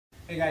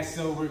Hey guys,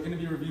 so we're going to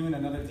be reviewing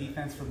another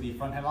defense from the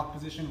front headlock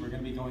position. We're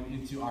going to be going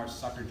into our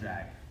sucker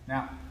drag.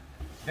 Now,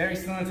 very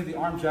similar to the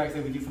arm drags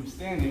that we do from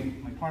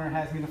standing, my partner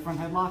has me in the front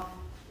headlock.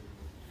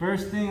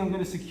 First thing, I'm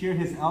going to secure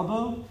his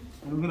elbow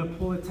and I'm going to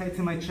pull it tight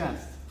to my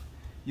chest.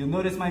 You'll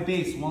notice my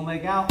base, one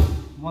leg out,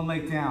 one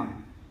leg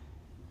down.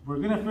 We're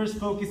going to first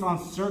focus on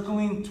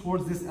circling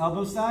towards this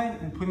elbow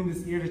side and putting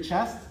this ear to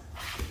chest,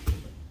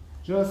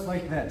 just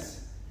like this.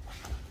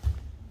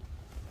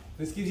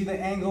 This gives you the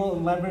angle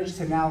and leverage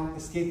to now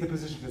escape the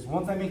position, because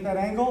once I make that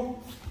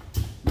angle,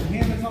 the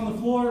hand that's on the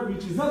floor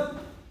reaches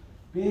up,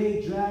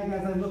 big drag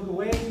as I look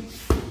away,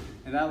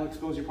 and that will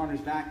expose your partner's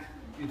back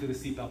into the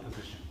seatbelt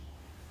position.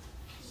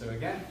 So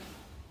again,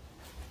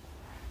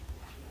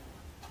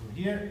 over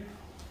here,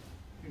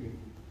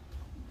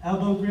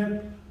 elbow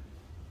grip,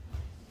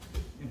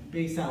 and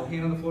base out,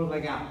 hand on the floor,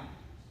 leg out.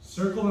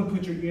 Circle and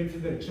put your ear to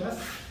their chest.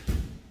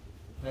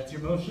 That's your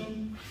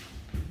motion.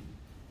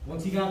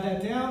 Once you got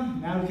that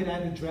down, now we can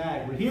add the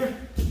drag. We're here,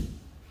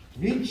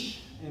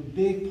 reach, and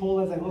big pull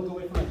as I look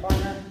away from my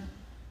partner.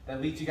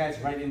 That leads you guys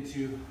right into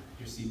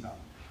your seatbelt.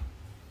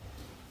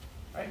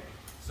 Right?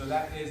 So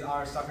that is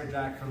our sucker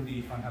drag from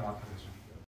the front headlock position.